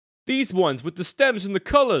These ones with the stems and the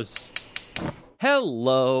colors.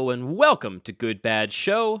 Hello and welcome to Good Bad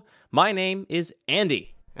Show. My name is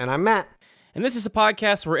Andy. And I'm Matt. And this is a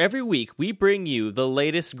podcast where every week we bring you the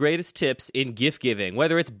latest, greatest tips in gift giving,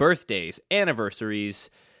 whether it's birthdays, anniversaries,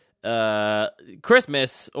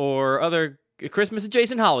 Christmas, or other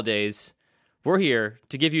Christmas-adjacent holidays. We're here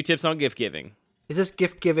to give you tips on gift giving. Is this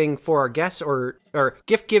gift giving for our guests or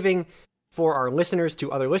gift giving for our listeners to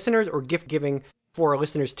other listeners or gift giving for our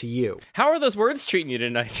listeners to you? How are those words treating you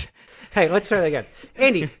tonight? Hey, let's try that again.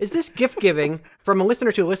 Andy, is this gift giving from a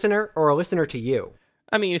listener to a listener or a listener to you?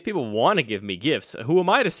 I mean, if people want to give me gifts, who am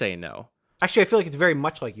I to say no? Actually, I feel like it's very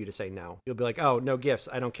much like you to say no. You'll be like, oh, no gifts.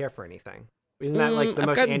 I don't care for anything. Isn't that like the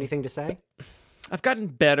most Andy thing to say? I've gotten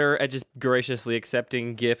better at just graciously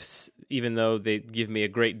accepting gifts, even though they give me a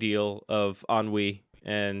great deal of ennui.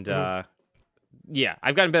 And yeah,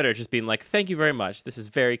 I've gotten better at just being like, thank you very much. This is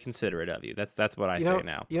very considerate of you. That's what I say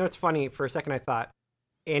now. You know, it's funny. For a second, I thought,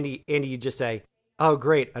 Andy, you'd just say, oh,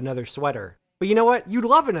 great, another sweater. But you know what? You'd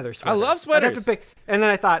love another sweater. I love sweaters. I'd have to pick. And then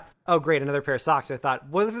I thought, oh, great, another pair of socks. I thought,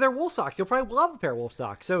 well, if they're wool socks, you'll probably love a pair of wool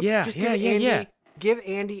socks. So just give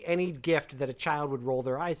Andy any gift that a child would roll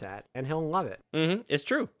their eyes at, and he'll love it. Mm-hmm. It's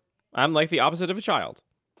true. I'm like the opposite of a child.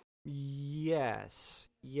 Yes.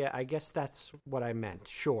 Yeah, I guess that's what I meant.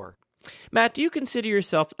 Sure. Matt, do you consider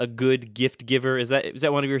yourself a good gift giver? Is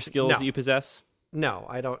that one of your skills that you possess? No,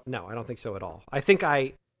 I don't. No, I don't think so at all. I think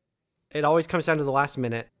it always comes down to the last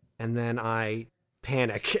minute, and then I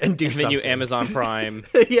panic and do something. And then you Amazon Prime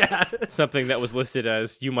something that was listed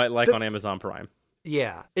as you might like on Amazon Prime.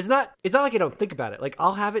 Yeah. It's not like I don't think about it. Like,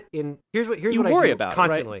 I'll have it in, here's what I do about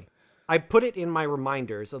constantly. It, right? I put it in my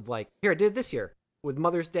reminders of like, here, I did it this year with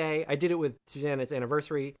Mother's Day. I did it with Susanna's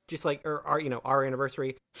anniversary, just like, or our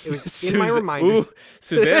anniversary. It was in my reminders. Ooh,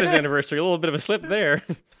 Susanna's anniversary, a little bit of a slip there.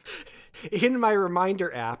 In my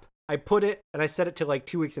reminder app, I put it and I set it to like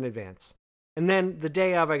 2 weeks in advance. And then the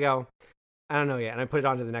day of, I go, I don't know yet. And I put it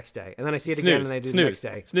on to the next day. And then I see it again and I do the next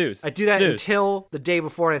day. Snooze. I do that until the day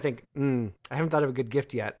before and I think, I haven't thought of a good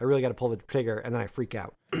gift yet. I really got to pull the trigger. And then I freak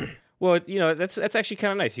out. Well, you know, that's actually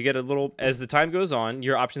kind of nice. You get a little, as the time goes on,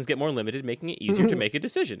 your options get more limited, making it easier to make a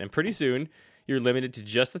decision. And pretty soon, you're limited to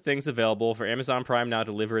just the things available for Amazon Prime Now to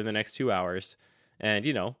deliver in the next 2 hours. And,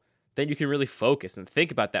 you know, then you can really focus and think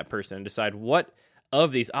about that person and decide what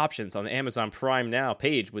of these options on the Amazon Prime Now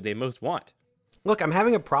page would they most want. Look, I'm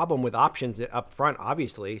having a problem with options up front,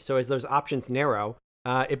 obviously. So as those options narrow,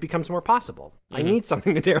 it becomes more possible. Mm-hmm. I need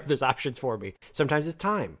something to narrow those options for me. Sometimes it's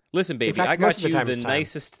time. Listen, baby, I got you the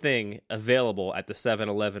nicest thing available at the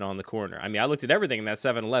 7-Eleven on the corner. I mean, I looked at everything in that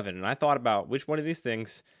 7-Eleven, and I thought about which one of these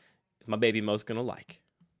things is my baby most going to like.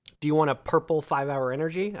 Do you want a purple 5-hour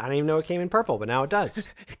energy? I don't even know it came in purple, but now it does.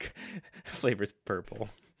 Flavor's purple.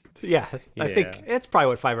 Yeah, I think it's probably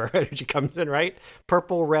what 5-hour energy comes in, right?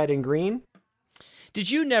 Purple, red, and green. Did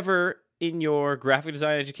you never, in your graphic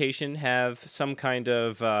design education, have some kind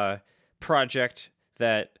of project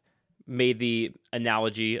that made the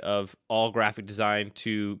analogy of all graphic design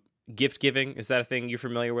to gift giving? Is that a thing you're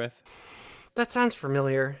familiar with? That sounds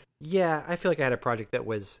familiar. Yeah, I feel like I had a project that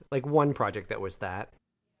was, like one project that was that.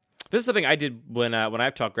 This is something I did when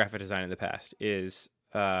I've taught graphic design in the past is,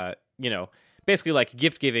 basically like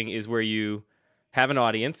gift giving is where you have an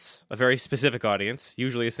audience, a very specific audience,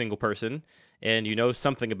 usually a single person, and you know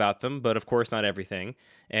something about them, but of course not everything.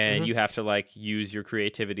 And you have to like use your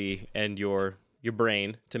creativity and your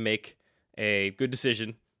brain to make a good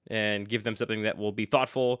decision and give them something that will be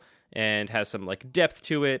thoughtful and has some like depth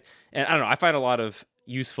to it. And I don't know, I find a lot of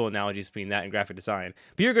useful analogies between that and graphic design.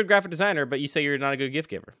 But you're a good graphic designer, but you say you're not a good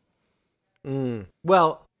gift giver.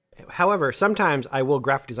 Well, however, sometimes I will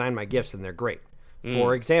graphic design my gifts and they're great.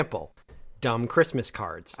 For example, dumb Christmas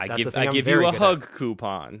cards. I give you a hug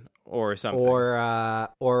coupon or something.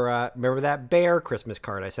 Or remember that bear Christmas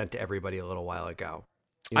card I sent to everybody a little while ago?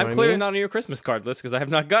 You know I'm clearly not on your Christmas card list because I have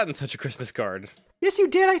not gotten such a Christmas card. Yes, you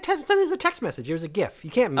did. I sent it as a text message. It was a GIF. You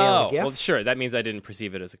can't mail a GIF. Well, sure. That means I didn't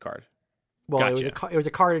perceive it as a card. Well, gotcha. It was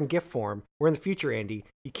a card in GIF form. We're in the future, Andy.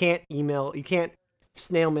 You can't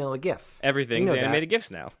snail mail a GIF. Everything's animated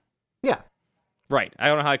GIFs now. Yeah. Right. I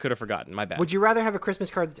don't know how I could have forgotten. My bad. Would you rather have a Christmas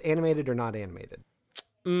card that's animated or not animated?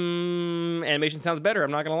 Animation sounds better.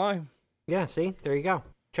 I'm not going to lie. Yeah, see? There you go.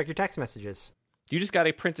 Check your text messages. You just got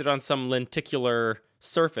to print it on some lenticular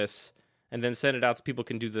surface and then send it out so people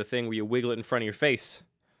can do the thing where you wiggle it in front of your face.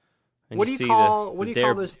 And what do you call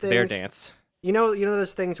those things? Bear dance. You know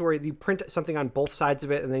those things where you print something on both sides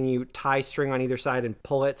of it and then you tie string on either side and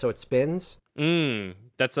pull it so it spins?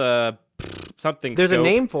 That's a something. There's scope. a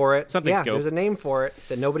name for it. Something yeah, scope. There's a name for it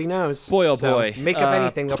that nobody knows. Boy, oh so boy. Make up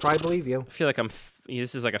anything, they'll probably believe you. I feel like I'm,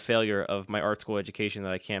 this is like a failure of my art school education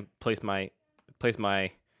that I can't place my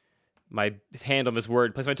hand on this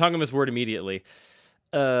word, place my tongue on this word immediately.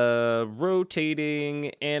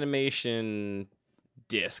 Rotating animation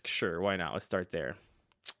disc. Sure, why not? Let's start there.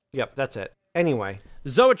 Yep, that's it. Anyway.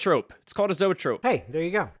 Zoetrope. It's called a zoetrope. Hey, there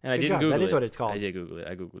you go. And I didn't Google it. That is what it's called. I did Google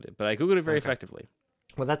it. But I Googled it very effectively.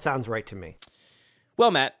 Well, that sounds right to me.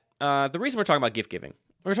 Well, Matt, the reason we're talking about gift giving,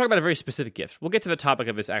 we're talking about a very specific gift. We'll get to the topic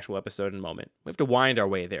of this actual episode in a moment. We have to wind our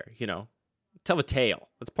way there, Tell the tale.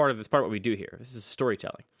 That's part of what we do here. This is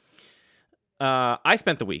storytelling. I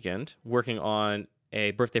spent the weekend working on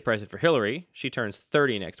a birthday present for Hillary. She turns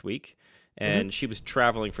 30 next week, and she was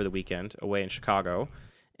traveling for the weekend away in Chicago.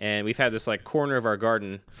 And we've had this like corner of our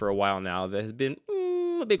garden for a while now that has been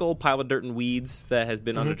a big old pile of dirt and weeds that has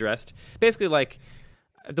been unaddressed. Basically, like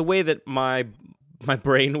the way that my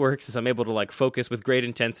brain works is I'm able to like focus with great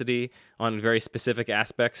intensity on very specific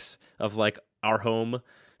aspects of like our home.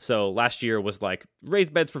 So last year was like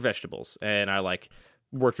raised beds for vegetables, and I like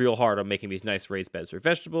worked real hard on making these nice raised beds for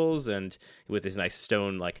vegetables, and with this nice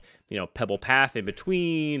stone, like, pebble path in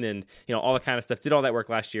between, and, all that kind of stuff. Did all that work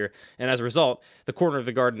last year. And as a result, the corner of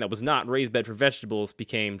the garden that was not raised bed for vegetables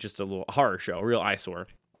became just a little horror show, a real eyesore.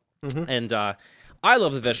 And I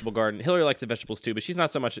love the vegetable garden. Hillary likes the vegetables too, but she's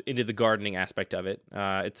not so much into the gardening aspect of it.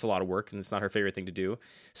 It's a lot of work, and it's not her favorite thing to do.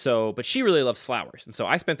 But she really loves flowers. And so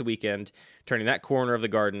I spent the weekend turning that corner of the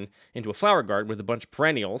garden into a flower garden with a bunch of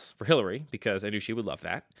perennials for Hillary, because I knew she would love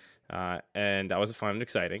that. And that was fun and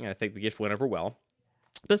exciting, and I think the gift went over well.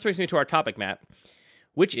 But this brings me to our topic, Matt,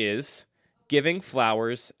 which is giving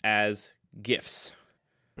flowers as gifts.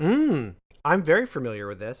 I'm very familiar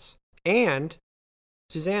with this. And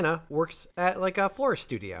Susanna works at like a florist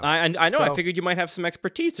studio. I know. So I figured you might have some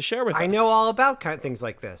expertise to share with us. I know all about things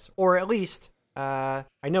like this, or at least I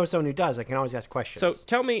know someone who does. I can always ask questions. So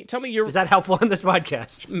tell me your. Is that helpful on this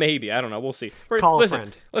podcast? Maybe, I don't know. We'll see. Call a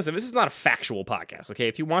friend. Listen, this is not a factual podcast. Okay,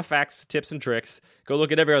 if you want facts, tips, and tricks, go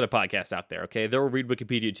look at every other podcast out there. Okay, they'll read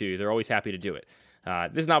Wikipedia too. They're always happy to do it.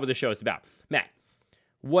 This is not what the show is about. Matt,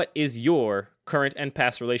 what is your current and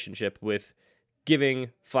past relationship with giving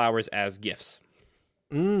flowers as gifts?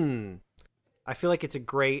 I feel like it's a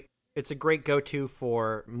great go-to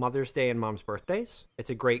for Mother's Day and Mom's birthdays. It's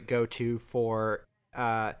a great go-to for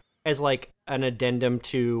as like an addendum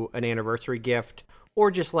to an anniversary gift,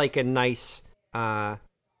 or just like a nice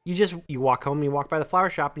you walk home, you walk by the flower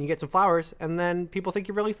shop, and you get some flowers, and then people think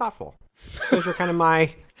you're really thoughtful. Those are kind of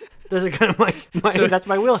my that's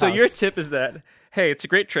my wheelhouse. So your tip is that, hey, it's a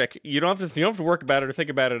great trick. You don't have to work about it or think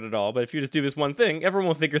about it at all. But if you just do this one thing, everyone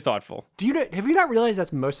will think you're thoughtful. Have you not realized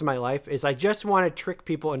that's most of my life? Is I just want to trick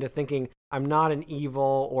people into thinking I'm not an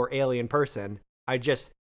evil or alien person. I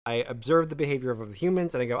observe the behavior of the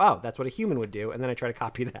humans, and I go, oh, that's what a human would do, and then I try to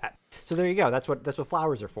copy that. So there you go. That's what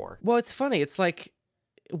flowers are for. Well, it's funny. It's like,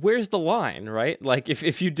 where's the line, right? Like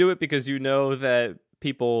if you do it because you know that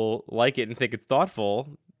people like it and think it's thoughtful,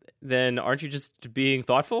 then aren't you just being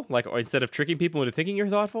thoughtful? Like, or instead of tricking people into thinking you're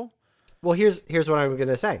thoughtful? Well, here's what I'm going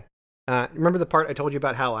to say. Remember the part I told you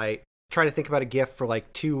about how I try to think about a gift for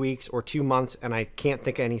like 2 weeks or 2 months, and I can't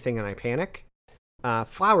think of anything and I panic?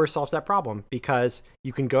 Flowers solves that problem, because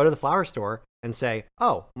you can go to the flower store and say,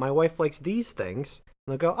 oh, my wife likes these things.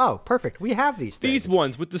 And they'll go, oh, perfect, we have these things. These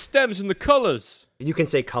ones with the stems and the colors. You can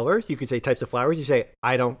say colors. You can say types of flowers. You say,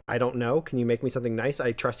 I don't know. Can you make me something nice?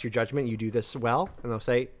 I trust your judgment. You do this well. And they'll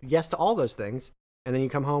say yes to all those things. And then you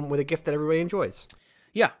come home with a gift that everybody enjoys.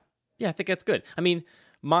 Yeah, I think that's good. I mean,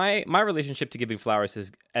 my relationship to giving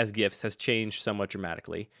flowers as gifts has changed somewhat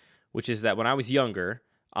dramatically, which is that when I was younger,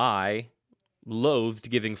 I loathed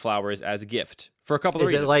giving flowers as a gift for a couple of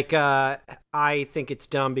reasons. Is it like, I think it's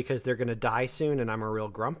dumb because they're going to die soon and I'm a real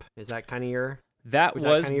grump? Is that kind of your... That was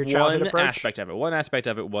one aspect of it. One aspect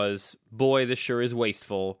of it was, boy, this sure is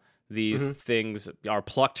wasteful. These things are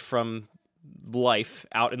plucked from life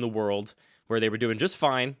out in the world where they were doing just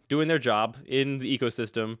fine, doing their job in the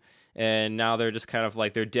ecosystem, and now they're just kind of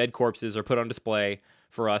like their dead corpses are put on display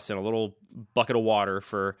for us in a little bucket of water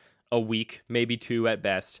for a week, maybe 2 at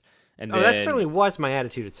best. And then... that certainly was my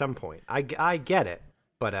attitude at some point. I get it,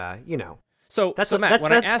 but So Matt,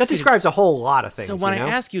 that describes a whole lot of things. So when I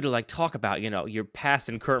ask you to like talk about, your past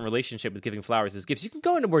and current relationship with giving flowers as gifts, you can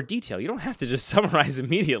go into more detail. You don't have to just summarize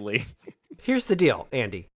immediately. Here's the deal,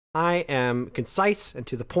 Andy. I am concise and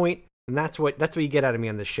to the point, and that's what you get out of me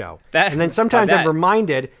on this show. And then sometimes I'm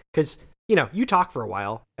reminded, because you talk for a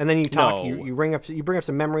while, and then you talk, you bring up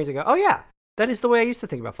some memories, and go, oh yeah, that is the way I used to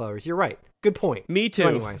think about flowers. You're right. Good point. Me too. So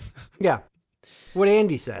anyway, yeah, what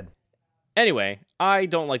Andy said. Anyway, I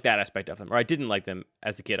don't like that aspect of them, or I didn't like them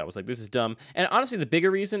as a kid. I was like, this is dumb. And honestly, the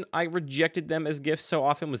bigger reason I rejected them as gifts so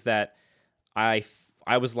often was that I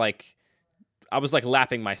was like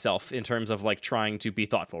lapping myself in terms of like trying to be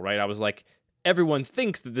thoughtful, right? I was like, everyone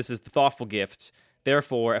thinks that this is the thoughtful gift.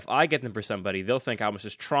 Therefore, if I get them for somebody, they'll think I was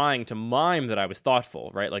just trying to mime that I was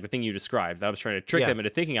thoughtful, right? Like the thing you described, that I was trying to trick them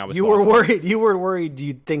into thinking I was thoughtful. You were worried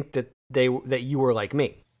you'd think that you were like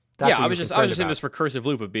me. That's I was just in this recursive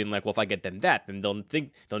loop of being like, well, if I get them that, then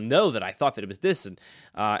they'll know that I thought that it was this, and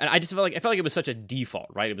I just felt like it was such a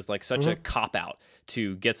default, right? It was like such a cop out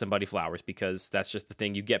to get somebody flowers because that's just the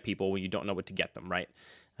thing you get people when you don't know what to get them, right?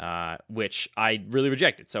 Which I really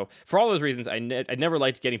rejected. So for all those reasons, I never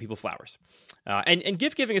liked getting people flowers, and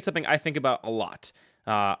gift giving is something I think about a lot.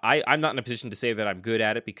 I'm not in a position to say that I'm good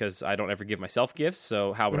at it because I don't ever give myself gifts,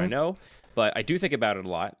 so how would I know? But I do think about it a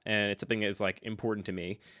lot, and it's something that is like important to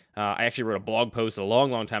me. I actually wrote a blog post a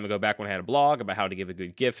long, long time ago, back when I had a blog, about how to give a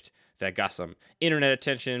good gift that got some internet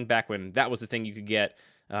attention, back when that was the thing you could get.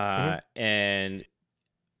 And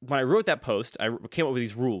when I wrote that post, I came up with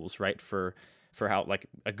these rules, right, for how, like,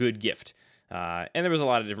 a good gift. And there was a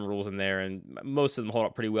lot of different rules in there, and most of them hold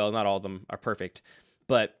up pretty well. Not all of them are perfect.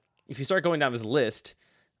 But if you start going down this list,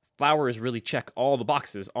 flowers really check all the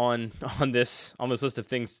boxes on this list of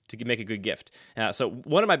things to make a good gift. So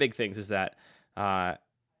one of my big things is that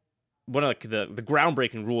one of like the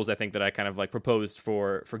groundbreaking rules I think that I kind of like proposed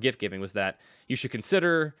for gift giving was that you should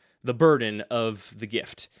consider the burden of the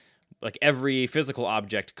gift. Like every physical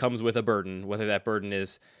object comes with a burden, whether that burden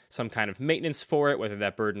is some kind of maintenance for it, whether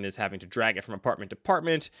that burden is having to drag it from apartment to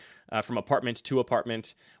apartment, from apartment to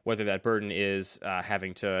apartment, whether that burden is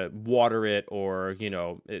having to water it or,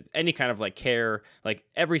 any kind of like care, like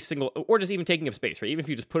every single, or just even taking up space, right? Even if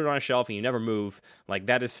you just put it on a shelf and you never move, like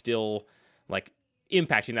that is still like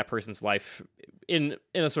impacting that person's life in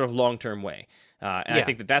a sort of long-term way. I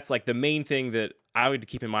think that's like the main thing that I would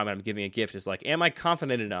keep in mind when I'm giving a gift is like, am I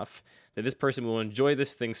confident enough that this person will enjoy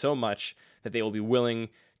this thing so much that they will be willing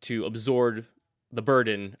to absorb the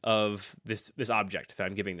burden of this object that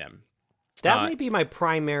I'm giving them? That may be my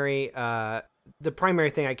primary, the primary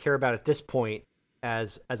thing I care about at this point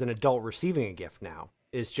as an adult receiving a gift now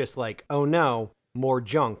is just like, oh no, more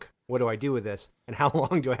junk. What do I do with this? And how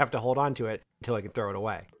long do I have to hold on to it until I can throw it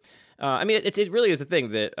away? I mean, it really is a thing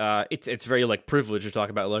that it's very like privileged to talk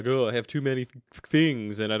about, like, oh, I have too many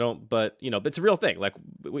things and I don't, but it's a real thing. Like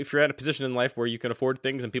if you're at a position in life where you can afford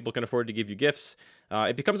things and people can afford to give you gifts,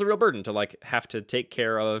 it becomes a real burden to like have to take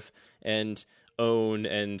care of and own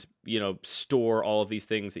and store all of these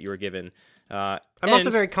things that you were given. I'm also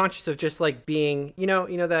very conscious of just like being,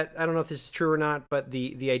 that I don't know if this is true or not, but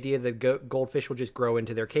the idea that goldfish will just grow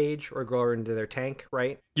into their cage or grow into their tank,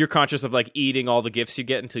 right? You're conscious of like eating all the gifts you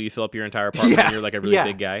get until you fill up your entire apartment and you're like a really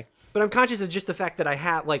big guy. But I'm conscious of just the fact that I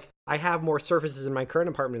have more surfaces in my current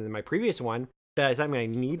apartment than my previous one. Does that mean I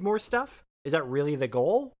need more stuff? Is that really the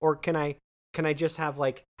goal? Or can I just have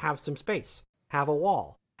some space, have a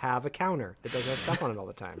wall, have a counter that doesn't have stuff on it all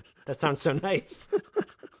the time? That sounds so nice.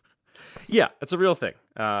 Yeah, it's a real thing.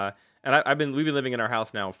 And we've been living in our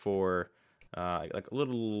house now for like a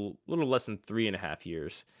little less than 3.5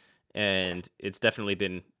 years, and it's definitely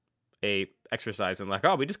been a exercise in like,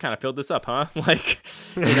 oh, we just kind of filled this up, huh? Like,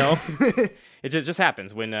 it just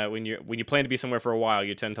happens when you plan to be somewhere for a while,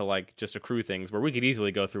 you tend to like just accrue things where we could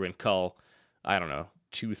easily go through and cull, I don't know,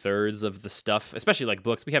 2/3 of the stuff, especially like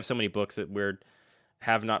books. We have so many books that we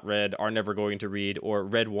have not read, are never going to read, or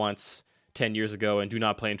read once 10 years ago and do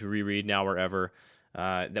not plan to reread now or ever,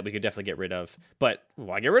 that we could definitely get rid of. But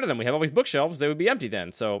why get rid of them? We have all these bookshelves. They would be empty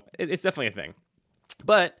then. So it's definitely a thing.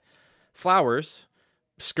 But flowers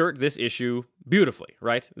skirt this issue beautifully,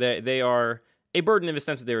 right? They are a burden in the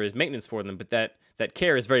sense that there is maintenance for them, but that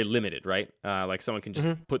care is very limited, right? Like someone can just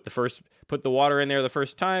put the water in there the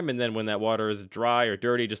first time, and then when that water is dry or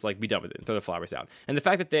dirty, just like be done with it and throw the flowers out. And the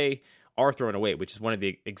fact that they are thrown away, which is one of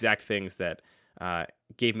the exact things that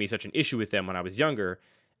gave me such an issue with them when I was younger,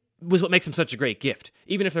 was what makes them such a great gift.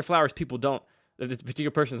 Even if they're flowers people don't, if this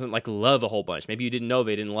particular person doesn't like love a whole bunch, maybe you didn't know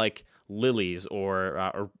they didn't like lilies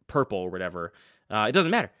or purple or whatever, it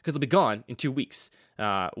doesn't matter because they'll be gone in 2 weeks.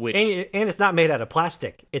 And it's not made out of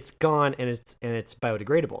plastic. It's gone and it's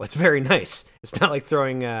biodegradable. It's very nice. It's not like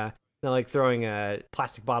throwing a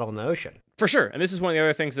plastic bottle in the ocean. For sure. And this is one of the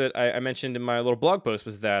other things that I mentioned in my little blog post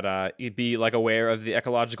was that you'd be like aware of the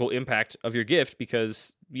ecological impact of your gift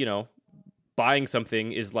because, buying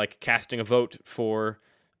something is like casting a vote for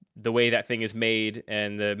the way that thing is made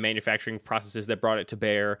and the manufacturing processes that brought it to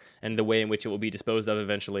bear and the way in which it will be disposed of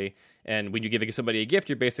eventually. And when you give somebody a gift,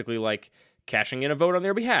 you're basically like cashing in a vote on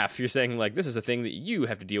their behalf. You're saying like, this is a thing that you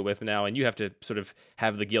have to deal with now, and you have to sort of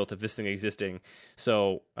have the guilt of this thing existing.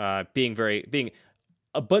 So being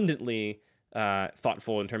abundantly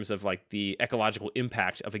thoughtful in terms of like the ecological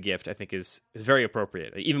impact of a gift, I think is very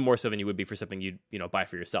appropriate, even more so than you would be for something you'd buy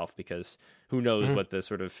for yourself, because who knows what the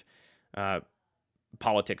sort of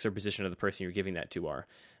politics or position of the person you're giving that to are.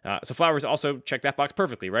 So flowers also check that box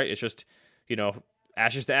perfectly, right? It's just,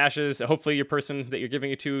 ashes to ashes. Hopefully your person that you're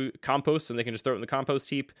giving it to composts and they can just throw it in the compost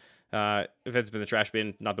heap. If it's been the trash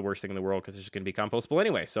bin, not the worst thing in the world because it's just going to be compostable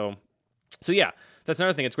anyway. So yeah, that's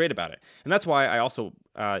another thing that's great about it. And that's why I also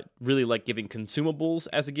really like giving consumables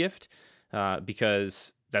as a gift,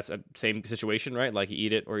 because that's a same situation, right? Like you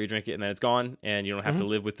eat it or you drink it and then it's gone, and you don't have to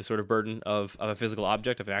live with the sort of burden of a physical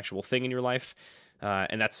object, of an actual thing in your life.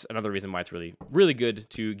 And that's another reason why it's really, really good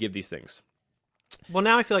to give these things. Well,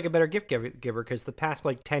 now I feel like a better gift giver because the past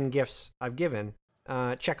 10 gifts I've given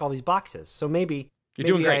check all these boxes. So maybe you're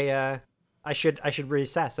doing great. I should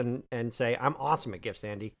reassess and say I'm awesome at gifts,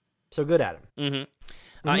 Andy. So good at them.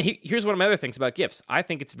 Here's one of my other things about gifts. I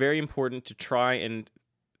think it's very important to try and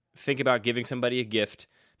think about giving somebody a gift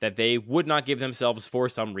that they would not give themselves for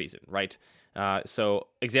some reason, right? So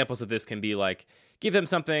examples of this can be like, give them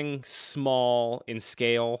something small in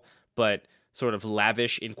scale, but sort of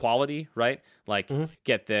lavish in quality, right? Like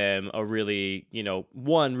get them a really,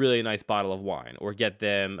 one really nice bottle of wine, or get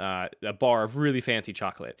them a bar of really fancy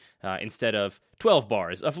chocolate instead of 12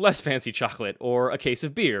 bars of less fancy chocolate, or a case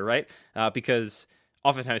of beer, right? Because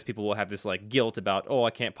oftentimes people will have this like guilt about, I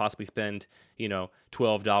can't possibly spend,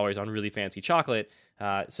 $12 on really fancy chocolate.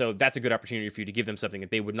 So that's a good opportunity for you to give them something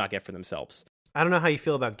that they would not get for themselves. I don't know how you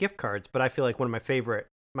feel about gift cards, but I feel like one of my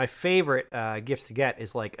favorite gifts to get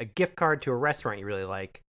is like a gift card to a restaurant you really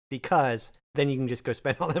like, because then you can just go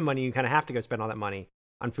spend all that money. You kind of have to go spend all that money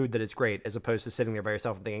on food that is great, as opposed to sitting there by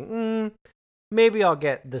yourself and thinking, maybe I'll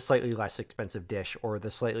get the slightly less expensive dish or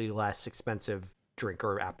the slightly less expensive drink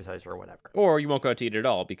or appetizer or whatever. Or you won't go out to eat at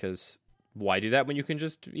all, because why do that when you can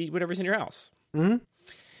just eat whatever's in your house?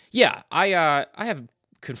 Yeah, I have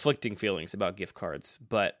conflicting feelings about gift cards,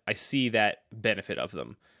 but I see that benefit of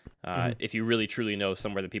them. If you really truly know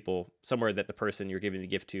somewhere that the person you're giving the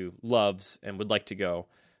gift to loves and would like to go,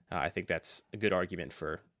 I think that's a good argument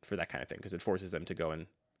for that kind of thing, because it forces them to go and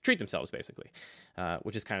treat themselves, basically,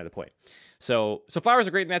 which is kind of the point. So flowers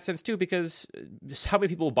are great in that sense too, because how many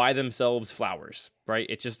people buy themselves flowers, right?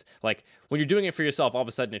 It's just like when you're doing it for yourself, all of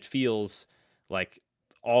a sudden it feels like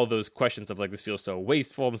all those questions of like, this feels so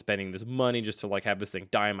wasteful. I'm spending this money just to like have this thing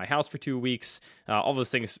die in my house for 2 weeks. All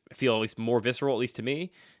those things feel at least more visceral, at least to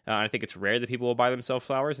me. And I think it's rare that people will buy themselves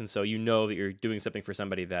flowers. And so that you're doing something for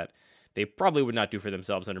somebody that they probably would not do for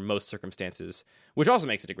themselves under most circumstances, which also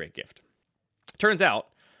makes it a great gift. Turns out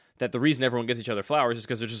that the reason everyone gives each other flowers is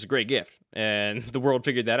because it's just a great gift. And the world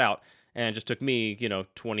figured that out. And it just took me,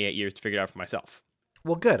 28 years to figure it out for myself.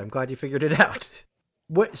 Well, good. I'm glad you figured it out.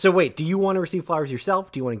 So wait, do you want to receive flowers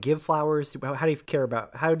yourself? Do you want to give flowers? How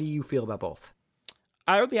do you feel about both?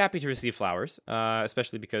 I would be happy to receive flowers,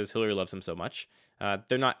 especially because Hillary loves them so much.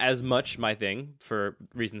 They're not as much my thing for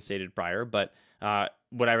reasons stated prior, but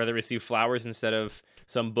would I rather receive flowers instead of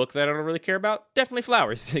some book that I don't really care about? Definitely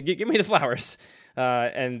flowers. Give me the flowers.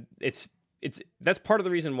 And that's part of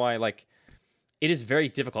the reason why, like, it is very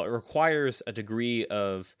difficult. It requires a degree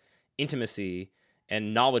of intimacy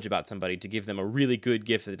and knowledge about somebody to give them a really good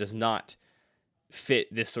gift that does not fit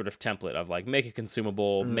this sort of template of like, make it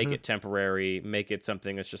consumable, make it temporary, make it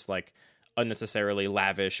something that's just like unnecessarily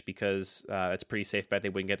lavish, because it's a pretty safe bet they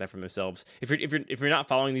wouldn't get that from themselves. If you're not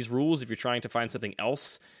following these rules, if you're trying to find something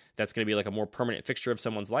else that's going to be like a more permanent fixture of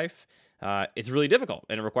someone's life, it's really difficult,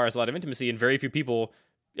 and it requires a lot of intimacy, and very few people,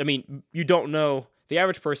 you don't know, the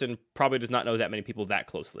average person probably does not know that many people that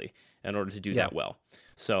closely in order to do that well.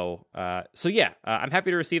 So yeah, I'm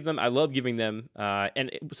happy to receive them. I love giving them.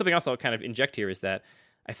 And something else I'll kind of inject here is that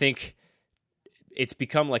I think it's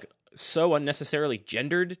become like so unnecessarily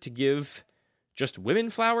gendered to give just women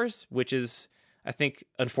flowers, which is, I think,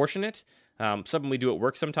 unfortunate. Something we do at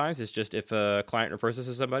work sometimes is just, if a client refers us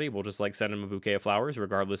to somebody, we'll just like send them a bouquet of flowers,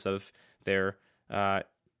 regardless of their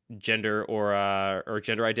gender or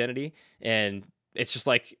gender identity. And it's just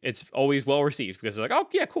like, it's always well received, because they're like, oh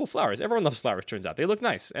yeah, cool, flowers. Everyone loves flowers, turns out. They look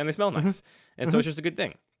nice and they smell nice. And so it's just a good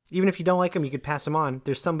thing. Even if you don't like them, you could pass them on.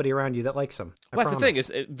 There's somebody around you that likes them. Well, that's the thing.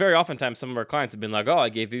 Is very oftentimes some of our clients have been like, oh, I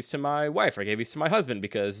gave these to my wife, or I gave these to my husband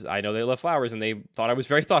because I know they love flowers and they thought I was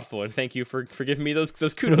very thoughtful, and thank you for giving me those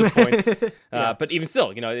kudos points. But even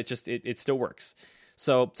still, it still works.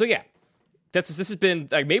 So yeah, this has been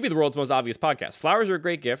like maybe the world's most obvious podcast. Flowers are a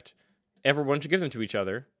great gift. Everyone should give them to each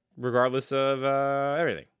other, regardless of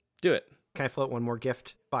everything. Do it. Can I float one more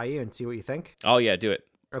gift by you and see what you think? Oh yeah, do it.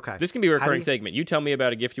 Okay. This can be a recurring segment. You tell me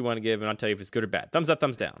about a gift you want to give, and I'll tell you if it's good or bad. Thumbs up,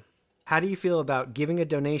 thumbs down. How do you feel about giving a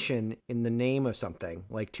donation in the name of something,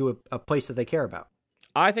 like to a place that they care about?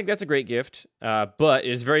 I think that's a great gift, but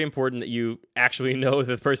it is very important that you actually know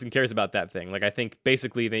that the person cares about that thing. Like, I think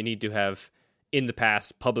basically they need to have, in the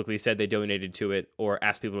past, publicly said they donated to it or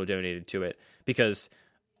asked people to donate to it, because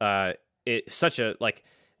it's such a, like,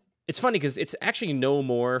 it's funny because it's actually no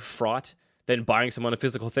more fraught than buying someone a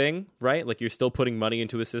physical thing, right? Like, you're still putting money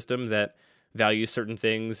into a system that values certain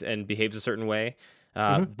things and behaves a certain way.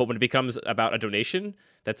 But when it becomes about a donation,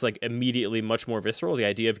 that's like immediately much more visceral. The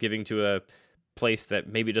idea of giving to a place that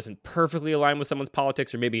maybe doesn't perfectly align with someone's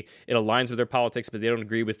politics, or maybe it aligns with their politics, but they don't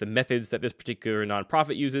agree with the methods that this particular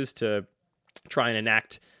nonprofit uses to try and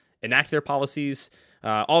enact their policies.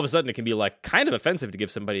 All of a sudden, it can be like kind of offensive to give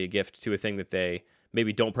somebody a gift to a thing that they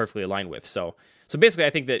maybe don't perfectly align with. So basically,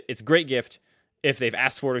 I think that it's a great gift if they've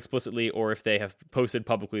asked for it explicitly, or if they have posted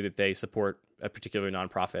publicly that they support a particular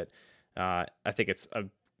nonprofit. I think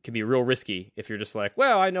can be real risky if you're just like,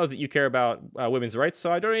 well, I know that you care about women's rights,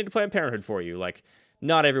 so I donated to Planned Parenthood for you. Like,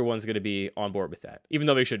 not everyone's going to be on board with that, even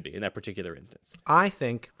though they should be in that particular instance. I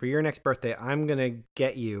think for your next birthday, I'm going to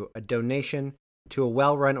get you a donation to a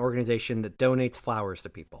well-run organization that donates flowers to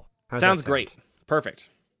people. Sounds great. Perfect.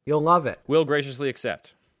 You'll love it. We'll graciously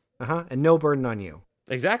accept. And no burden on you.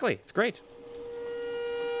 Exactly. It's great.